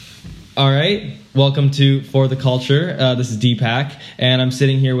All right. Welcome to For the Culture. This is Deepak, and I'm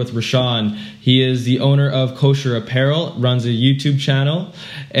sitting here with Rashawn. He is the owner of Kosher Apparel, runs a YouTube channel,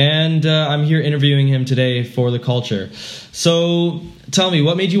 and I'm here interviewing him today for the culture. So tell me,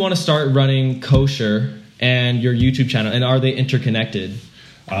 what made you want to start running Kosher and your YouTube channel, and are they interconnected?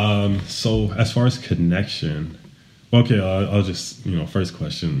 So as far as connection, okay, I'll just, first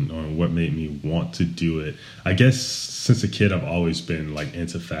question on what made me want to do it. I guess since a kid, I've always been like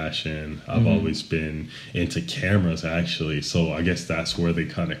into fashion. I've always been into cameras, actually. So I guess that's where they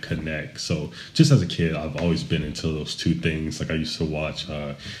kind of connect. So just as a kid, I've always been into those two things. Like I used to watch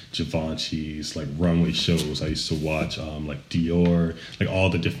Givenchy's like runway shows. I used to watch like Dior, like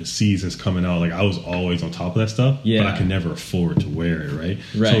all the different seasons coming out. Like I was always on top of that stuff, but I could never afford to wear it, right?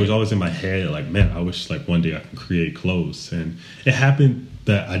 So it was always in my head, like, man, I wish like one day I can create clothes. And it happened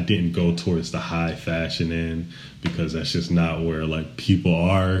that I didn't go towards the high fashion end because that's just not where like people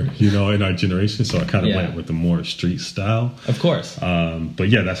are, in our generation. So I kind of went with the more street style. Of course. But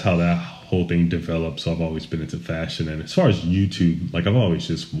yeah, that's how that whole thing developed. So I've always been into fashion. And as far as YouTube, like I've always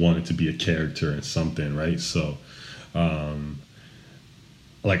just wanted to be a character in something, right? So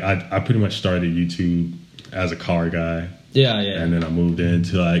like I pretty much started YouTube as a car guy. Yeah. And then I moved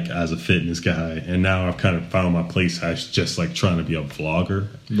into like as a fitness guy, and now I've kind of found my place as just like trying to be a vlogger,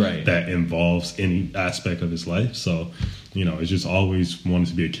 right? That involves any aspect of his life. So, it's just always wanted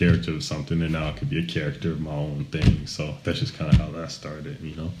to be a character of something, and now I could be a character of my own thing. So that's just kind of how that started,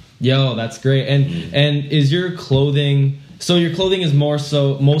 Yo, that's great. And is your clothing? So your clothing is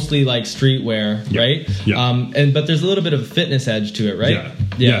mostly like streetwear, right? Yeah. But there's a little bit of a fitness edge to it, right?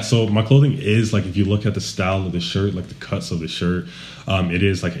 Yeah. So my clothing is like, if you look at the style of the shirt, like the cuts of the shirt, it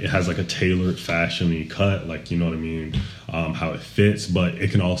is like, it has like a tailored fashion-y cut, like, you know what I mean? How it fits, but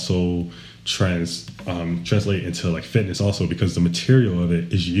it can also translate into like fitness also, because the material of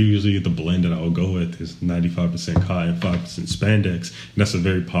it is usually the blend that I would go with is 95% cotton, 5% spandex, and that's a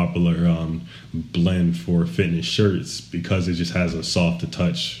very popular blend for fitness shirts because it just has a soft to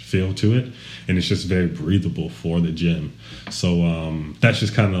touch feel to it, and it's just very breathable for the gym. So that's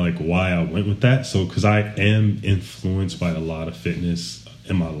just kind of like why I went with that. So because I am influenced by a lot of fitness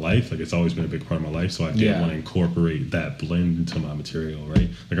in my life, like it's always been a big part of my life, so I did want to incorporate that blend into my material, right?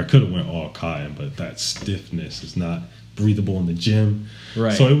 Like I could have went all cotton, but that stiffness is not breathable in the gym,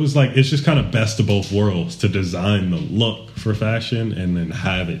 right? So it was like, it's just kind of best of both worlds to design the look for fashion and then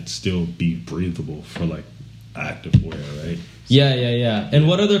have it still be breathable for like active wear, right? Yeah. And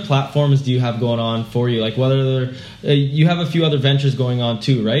what other platforms do you have going on for you? Like what other you have a few other ventures going on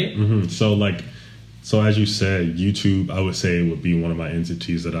too, right? So as you said, YouTube, I would say, would be one of my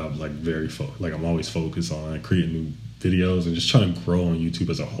entities that I'm like I'm always focused on creating new videos and just trying to grow on YouTube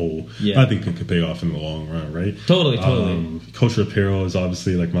as a whole. I think it could pay off in the long run, right? Totally. Kosher Apparel is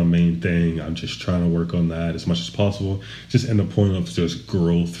obviously like my main thing. I'm just trying to work on that as much as possible, just in the point of just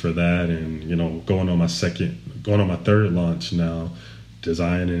growth for that, and going on my third launch now.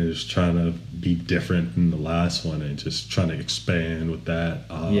 Designing is trying to be different than the last one and just trying to expand with that.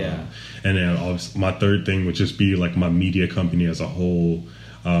 And then obviously my third thing would just be like my media company as a whole,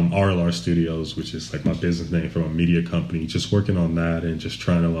 RLR Studios, which is like my business name for a media company. Just working on that and just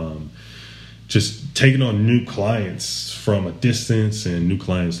trying to just taking on new clients from a distance and new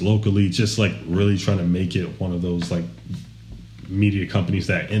clients locally. Just like really trying to make it one of those like media companies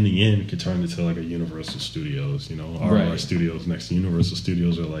that in the end could turn into like a Universal Studios, RLR Studios next to Universal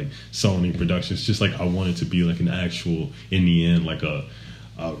Studios, or like Sony Productions. Just like I want it to be like an actual, in the end, like a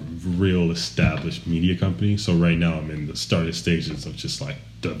real established media company. So right now I'm in the started stages of just like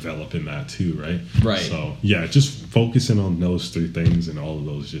developing that too, right? So yeah, just focusing on those three things, and all of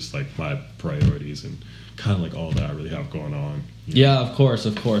those just like my priorities and kind of like all that I really have going on. Yeah, of course.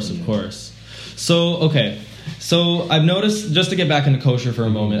 So okay. So I've noticed, just to get back into kosher for a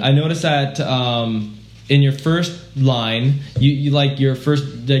moment, I noticed that in your first line, you like your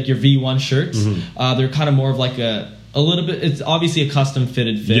first, like your V1 shirts, they're kind of more of like a little bit, it's obviously a custom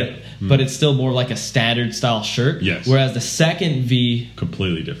fitted fit, but it's still more like a standard style shirt. Yes. Whereas the second V,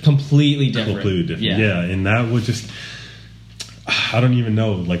 completely different. Yeah. And that would just, I don't even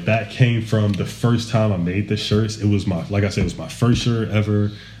know, like that came from the first time I made the shirts. It was like I said, it was my first shirt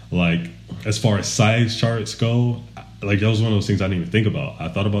ever. Like, as far as size charts go, like that was one of those things I didn't even think about. I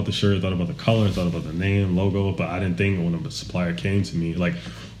thought about the shirt, thought about the color, thought about the name, logo, but I didn't think when the supplier came to me, like,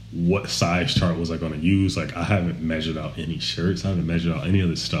 what size chart was I going to use? Like, I haven't measured out any shirts. I haven't measured out any of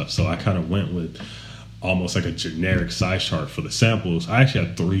this stuff. So I kind of went with almost like a generic size chart for the samples. I actually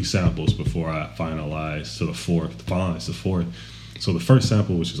had 3 samples before I finalized to the fourth. So the first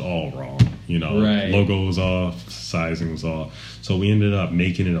sample was just all wrong. You know, Right. logo was off, sizing was off. So we ended up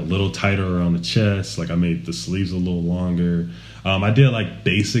making it a little tighter around the chest. Like I made the sleeves a little longer. I did like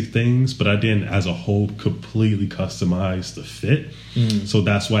basic things, but I didn't, as a whole, completely customize the fit. So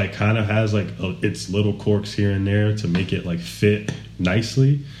that's why it kind of has like its little quirks here and there to make it like fit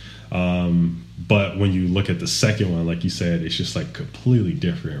nicely. But when you look at the second one, like you said, it's just like completely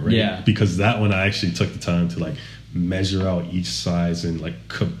different, right? Yeah. Because that one I actually took the time to like measure out each size and like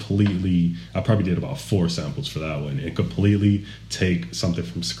completely, I probably did about 4 samples for that one, and completely take something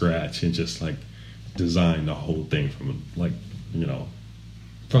from scratch and just like design the whole thing from like, you know,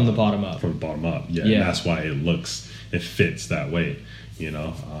 From the bottom up. from the bottom up. Yeah. Yeah. And that's why it fits that way, you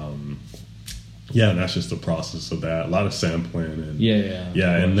know? Yeah, and that's just the process of that. A lot of sampling and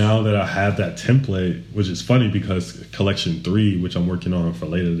Yeah. and now that I have that template, which is funny because collection 3, which I'm working on for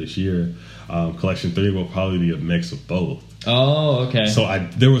later this year, collection 3 will probably be a mix of both. Oh, okay. So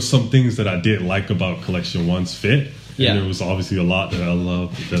there were some things that I did like about collection 1's fit. Yeah. And there was obviously a lot that I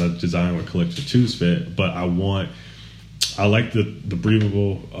love that I designed with collection 2's fit, but I like the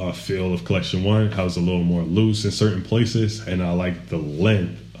breathable feel of collection 1, how it's a little more loose in certain places, and I like the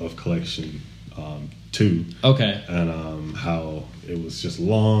length of collection 2. Okay. And how it was just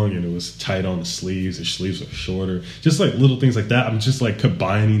long and it was tight on the sleeves. The sleeves are shorter. Just like little things like that. I'm just like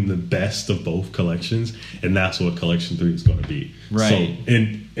combining the best of both collections, and that's what collection 3 is going to be. Right. So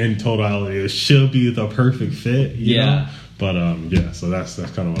in totality, it should be the perfect fit. You know? But so that's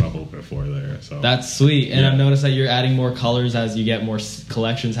kind of what I'm hoping for there. So That's sweet. And Yeah. I've noticed that you're adding more colors as you get more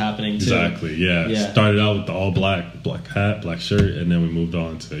collections happening too. exactly, yeah. Started out with the all black hat, black shirt, and then we moved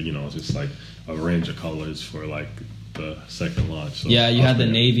on to just like a range of colors for like the second launch. So Yeah, you had the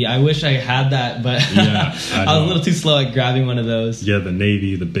navy. I wish I had that, but Yeah, I was a little too slow at grabbing one of those. Yeah, the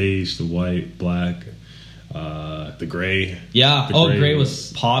navy, the beige, the white, black, the gray. Yeah. The Gray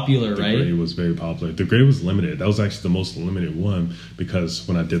was popular, The right? gray was very popular. The gray was limited. That was actually the most limited one because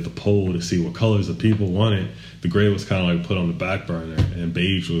when I did the poll to see what colors the people wanted, the gray was kind of like put on the back burner, and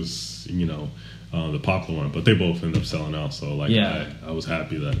beige was, the popular one. But they both ended up selling out. So like, Yeah. I was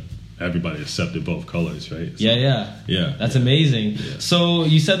happy that everybody accepted both colors, right? So, Yeah. yeah. That's amazing. Yeah. So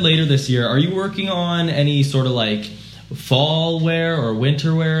you said later this year, are you working on any sort of like fall wear or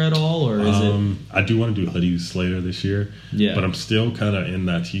winter wear at all, or is it? I do want to do hoodies later this year, Yeah. but I'm still kind of in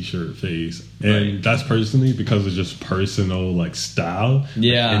that t-shirt phase, and Right. that's personally because of just personal like style.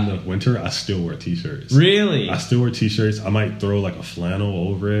 Yeah. In the winter, I still wear t-shirts. Really? I still wear t-shirts. I might throw like a flannel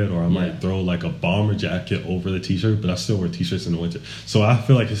over it, or I Yeah. might throw like a bomber jacket over the t-shirt, but I still wear t-shirts in the winter. So I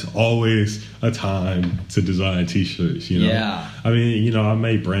feel like it's always a time to design t-shirts, Yeah. I mean, I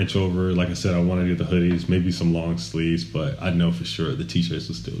may branch over. Like I said, I want to do the hoodies, maybe some long sleeves, but I know for sure the t-shirts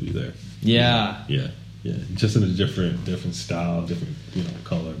will still be there. Yeah. Yeah. Just in a different style, different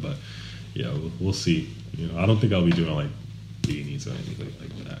color, but yeah, we'll see. I don't think I'll be doing like beanies or anything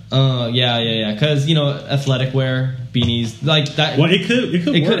like that. Yeah. Because athletic wear, beanies, like that. Well, it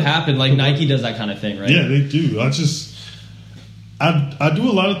could happen. Like Nike does that kind of thing, right? Yeah, they do. I do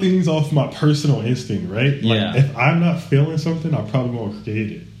a lot of things off my personal instinct, right? Like, Yeah. if I'm not feeling something, I probably won't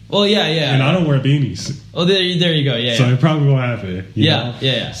create it. Well, yeah. And I don't wear beanies. Oh, there you go. Yeah. So it probably won't happen. you know?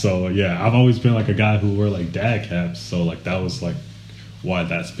 Yeah. So yeah, I've always been like a guy who wore like dad caps. So like that was like why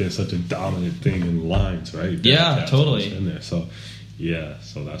that's been such a dominant thing in lines, right? Dad Yeah, caps totally. always been there. So yeah,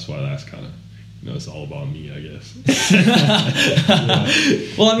 so that's why that's kind of it's all about me, I guess.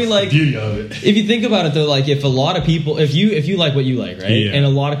 Well, I mean, like, Beauty of it. if you think about it though, like if a lot of people, if you like what you like, right, Yeah. and a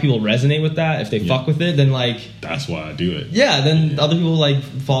lot of people resonate with that, if they fuck with it, then like, That's why I do it. then other people like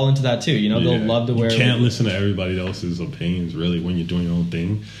fall into that too. They'll Yeah. love to wear. You can't listen to everybody else's opinions really when you're doing your own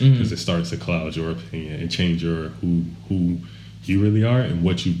thing because it starts to cloud your opinion and change your who you really are and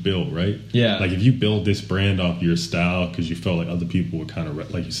what you built, right? Yeah. Like if you build this brand off your style because you felt like other people would kind of,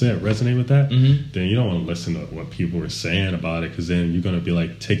 like you said, resonate with that, then you don't want to listen to what people are saying about it because then you're going to be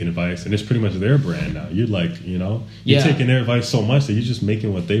like taking advice and it's pretty much their brand now. You're like, you're Yeah. taking their advice so much that you're just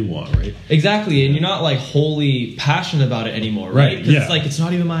making what they want, right? Exactly, and you're not like wholly passionate about it anymore, right? 'Cause Yeah. it's like it's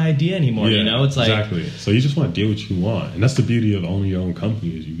not even my idea anymore. It's like exactly. So you just want to do what you want, and that's the beauty of owning your own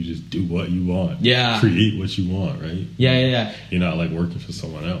company is you can just do what you want. Yeah. create what you want, right? yeah. You're not like working for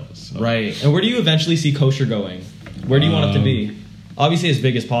someone else. So. Right. And where do you eventually see kosher going? Where do you want it to be? Obviously, as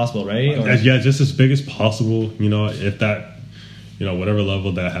big as possible, right? Or- Yeah, just as big as possible. If that, whatever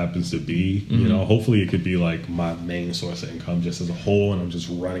level that happens to be, hopefully it could be like my main source of income just as a whole, and I'm just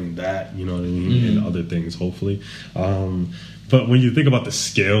running that, you know what I mean, and other things, hopefully. But when you think about the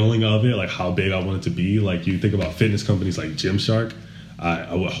scaling of it, like how big I want it to be, like you think about fitness companies like Gymshark,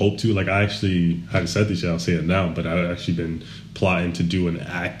 I would hope to, like I actually haven't said this yet, I'll say it now, but I've actually been plotting to do an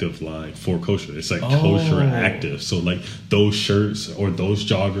active line for kosher. It's like kosher active. So like those shirts or those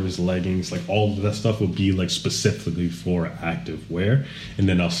joggers, leggings, like all of that stuff will be like specifically for active wear. And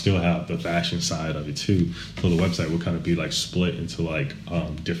then I'll still have the fashion side of it too. So the website will kind of be like split into like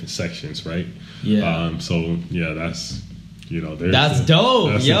different sections, right? Yeah. So yeah, that's, you know, that's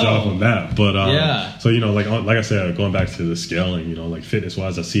dope. That's the job on that. But yeah. So, you know, like I said, going back to the scaling, you know, like fitness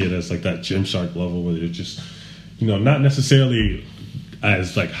wise, I see it as like that Gymshark level where it's just, you know, not necessarily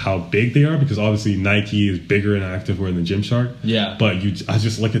as like how big they are, because obviously Nike is bigger in activewear than Gymshark. Yeah. But I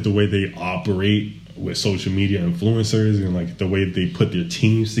just look at the way they operate with social media influencers and like the way they put their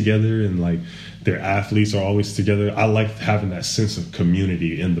teams together and like their athletes are always together. I like having that sense of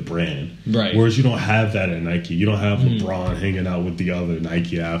community in the brand. Right. Whereas you don't have that at Nike. You don't have LeBron hanging out with the other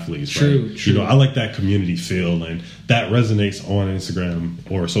Nike athletes. True, right? true. You know, I like that community feel, and that resonates on Instagram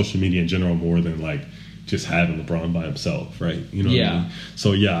or social media in general more than like just having LeBron by himself, right? You know what I mean?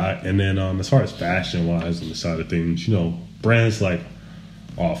 So yeah, and then as far as fashion wise on the side of things, you know, brands like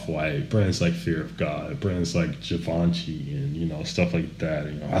Off-White, brands like Fear of God, brands like Givenchy, and you know, stuff like that.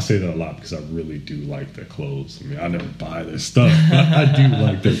 You know, I say that a lot because I really do like their clothes. I mean, I never buy their stuff, but I do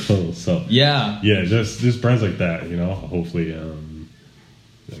like their clothes. So yeah, just brands like that. You know, hopefully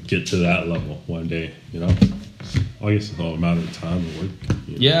get to that level one day. You know, I guess it's all a matter of time and work.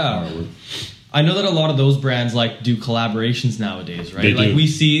 You know, hard work. I know that a lot of those brands like do collaborations nowadays, right? They like do. we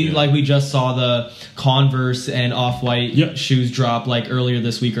see, like we just saw the Converse and Off-White shoes drop like earlier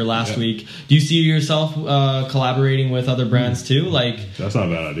this week or last week. Do you see yourself collaborating with other brands too? Like that's not a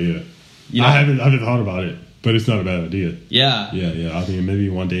bad idea. You know, I haven't thought about it, but it's not a bad idea. Yeah. I mean, maybe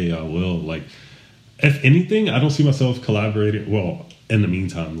one day I will. Like, if anything, I don't see myself collaborating. Well, in the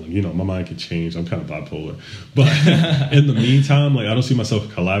meantime, like, you know, my mind could change. I'm kind of bipolar, but in the meantime, like, I don't see myself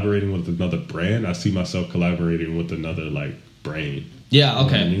collaborating with another brand. I see myself collaborating with another like brain. Yeah. Okay. You know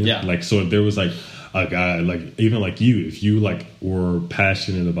what I mean? Yeah. Like, so if there was like a guy, like even like you, if you like were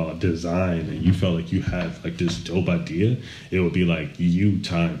passionate about design and you felt like you had like this dope idea, it would be like you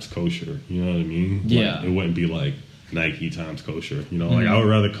times kosher. You know what I mean? Yeah. Like, it wouldn't be like Nike times kosher. You know, like I would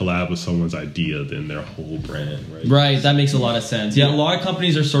rather collab with someone's idea than their whole brand. Right. Right. That makes a lot of sense. Yeah. A lot of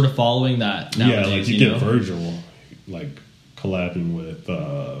companies are sort of following that nowadays. Yeah. Like you get Virgil, like collabing with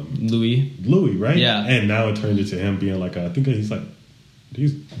Louis, right? Yeah. And now it turned into him being like, I think he's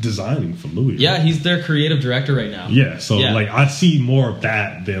designing for Louis. Yeah, right? he's their creative director right now. Yeah, so like I see more of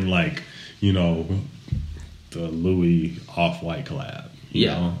that than like, you know, the Louis Off-White collab. You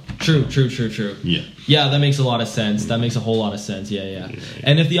know? True. Yeah. Yeah, that makes a lot of sense. That makes a whole lot of sense. Yeah.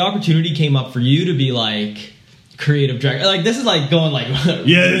 And if the opportunity came up for you to be like creative director, like this is like going like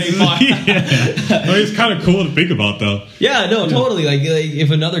really far. But it's kind of cool to think about though. Yeah, no, totally. Like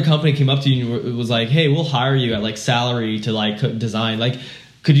if another company came up to you and was like, "Hey, we'll hire you at like salary to like design," like,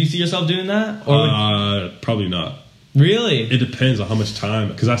 could you see yourself doing that? Or probably not. Really? It depends on how much time,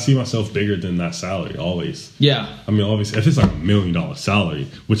 because I see myself bigger than that salary always. Yeah. I mean, obviously, if it's like $1 million salary,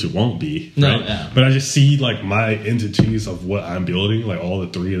 which it won't be, no, right? Yeah. But I just see like my entities of what I'm building, like all the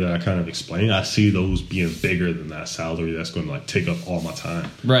three that I kind of explained. I see those being bigger than that salary. That's going to like take up all my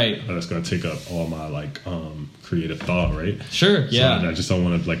time, right? And that's going to take up all my like creative thought, right? Sure. Yeah. So I just don't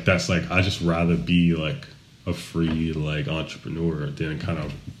want to like. That's like I just rather be like a free like entrepreneur than kind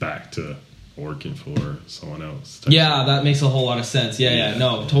of back to working for someone else. Yeah, that makes a whole lot of sense. Yeah.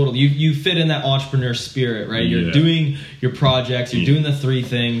 No, totally. You fit in that entrepreneur spirit, right? You're doing your projects. You're doing the three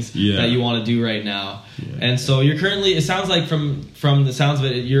things that you want to do right now. Yeah. And so you're currently, it sounds like from the sounds of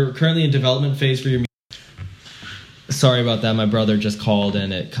it, you're currently in development phase for your music. Sorry about that. My brother just called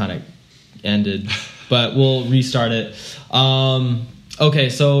and it kind of ended, but we'll restart it. Okay,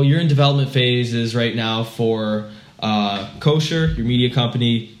 so you're in development phases right now for Kosher, your media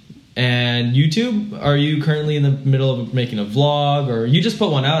company. And YouTube, are you currently in the middle of making a vlog, or you just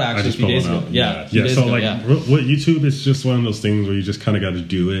put one out actually a few days ago? Yeah. So what YouTube is just one of those things where you just kind of got to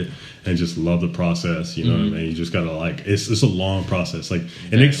do it and just love the process. You know what I mean? You just got to like it's a long process. Like,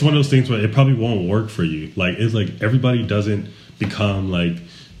 and it's one of those things where it probably won't work for you. Like it's like everybody doesn't become like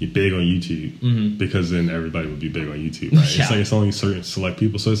big on YouTube because then everybody would be big on YouTube, right? It's like it's only certain select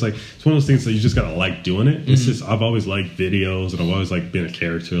people, so it's like it's one of those things that you just gotta like doing it. It's just I've always liked videos and I've always like been a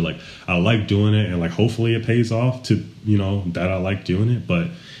character. Like I like doing it and like hopefully it pays off to that I like doing it. But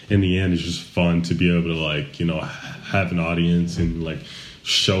in the end, it's just fun to be able to like have an audience and like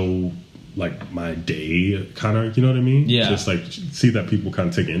show like my day kind of, you know what I mean? Yeah. Just like see that people kind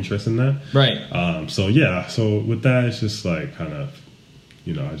of take interest in that, right? So with that, it's just like kind of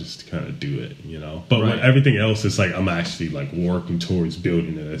you know, I just kind of do it, you know. But Right. with everything else, it's like I'm actually like working towards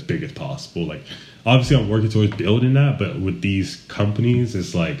building it as big as possible. Like obviously I'm working towards building that, but with these companies,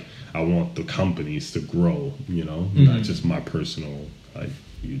 it's like I want the companies to grow, you know, not just my personal like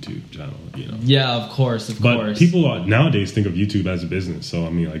YouTube channel, you know. Yeah, of course. But people nowadays think of YouTube as a business, so I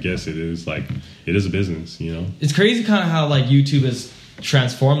mean, I guess it is a business, you know. It's crazy kind of how like YouTube is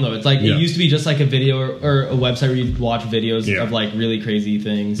transformed though. It's like Yeah. it used to be just like a video or a website where you watch videos Yeah. of like really crazy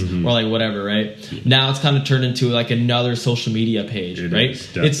things or like whatever, right? Now it's kind of turned into like another social media page, It right? is,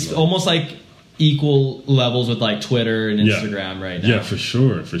 definitely. It's almost like equal levels with like Twitter and Instagram right now. Yeah, for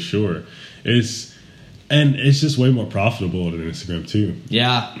sure. It's just way more profitable than Instagram too.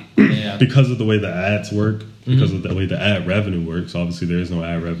 Yeah. Because of the way the ads work, because of the way the ad revenue works. Obviously, there is no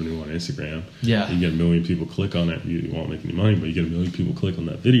ad revenue on Instagram. Yeah. You get a million people click on it. You won't make any money, but you get a million people click on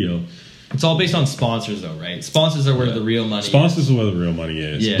that video. It's all based on sponsors though, right? Sponsors are where the real money Sponsors are where the real money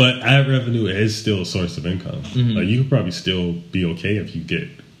is. Yeah. But ad revenue is still a source of income. Like, you could probably still be okay if you get a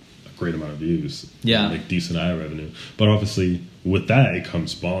great amount of views. Yeah. Like decent ad revenue. But obviously, with that, it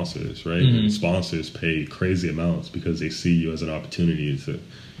comes sponsors, right? And sponsors pay crazy amounts because they see you as an opportunity to,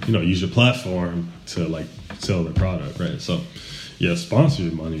 you know, use your platform to like sell their product, right? So, yeah, sponsor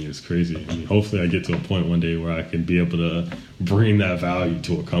money is crazy. I mean, hopefully I get to a point one day where I can be able to bring that value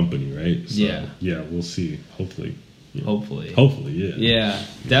to a company, right? So, Yeah. Yeah, we'll see. Hopefully. You know. Hopefully, yeah. Yeah,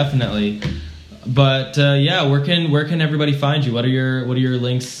 definitely. But yeah, where can everybody find you? What are your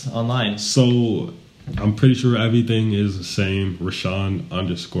links online? So I'm pretty sure everything is the same. Rashawn_R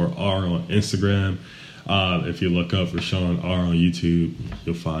on Instagram. If you look up Rashawn R on YouTube,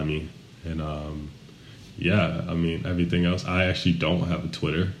 you'll find me. And yeah, I mean, everything else. I actually don't have a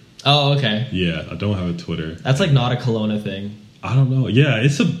Twitter. Oh, okay. Yeah, I don't have a Twitter. That's like not a Kelowna thing. I don't know. Yeah,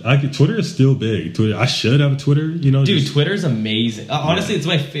 Twitter is still big. Twitter, I should have a Twitter, you know. Dude, Twitter's amazing. Honestly, it's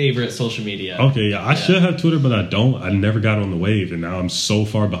my favorite social media. Okay, yeah, I should have Twitter, but I don't. I never got on the wave, and now I'm so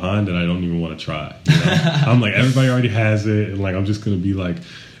far behind that I don't even want to try. You know? I'm like, everybody already has it, and like I'm just gonna be like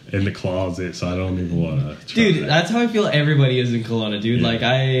in the closet, so I don't even want to try. Dude, that's how I feel everybody is in Kelowna, dude. Yeah. Like,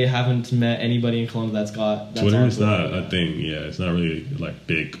 I haven't met anybody in Kelowna that's Twitter on is not Kelowna. a thing. Yeah, it's not really like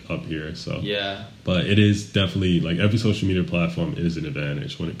big up here. So Yeah. but it is definitely like every social media platform is an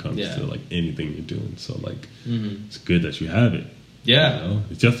advantage when it comes Yeah. to like anything you're doing. So like it's good that you have it. Yeah. You know?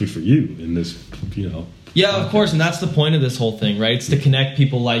 It's definitely for you in this, you know. Yeah, of course, and that's the point of this whole thing, right? It's to connect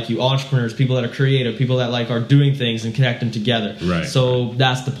people like you, entrepreneurs, people that are creative, people that like are doing things and connect them together. Right. So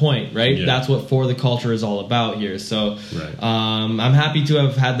that's the point, right? Yeah. That's what For the Culture is all about here. So Right. I'm happy to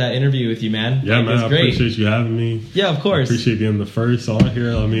have had that interview with you, man. Yeah, Like, man, it's I great. appreciate you having me. Yeah, of course. I appreciate being the first on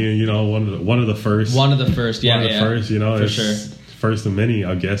here. I mean, you know, one of the first. One of the first, yeah, One of the first, you know, for it's sure. First of many,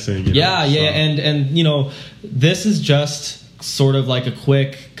 I'm guessing. You Yeah, know, yeah, so. and you know, this is just sort of like a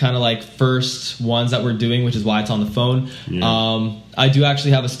quick kind of like first ones that we're doing, which is why it's on the phone. Yeah. I do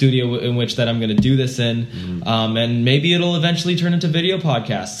actually have a studio in which that I'm going to do this in, and maybe it'll eventually turn into video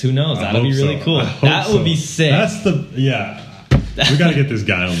podcasts. Who knows? I That'll be hope really so. cool. I hope That would so. be sick. We got to get this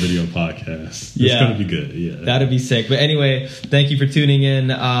guy on video podcast. It's Yeah. going to be good. Yeah. That'd be sick. But anyway, thank you for tuning in.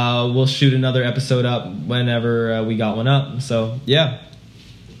 We'll shoot another episode up whenever we got one up. So yeah.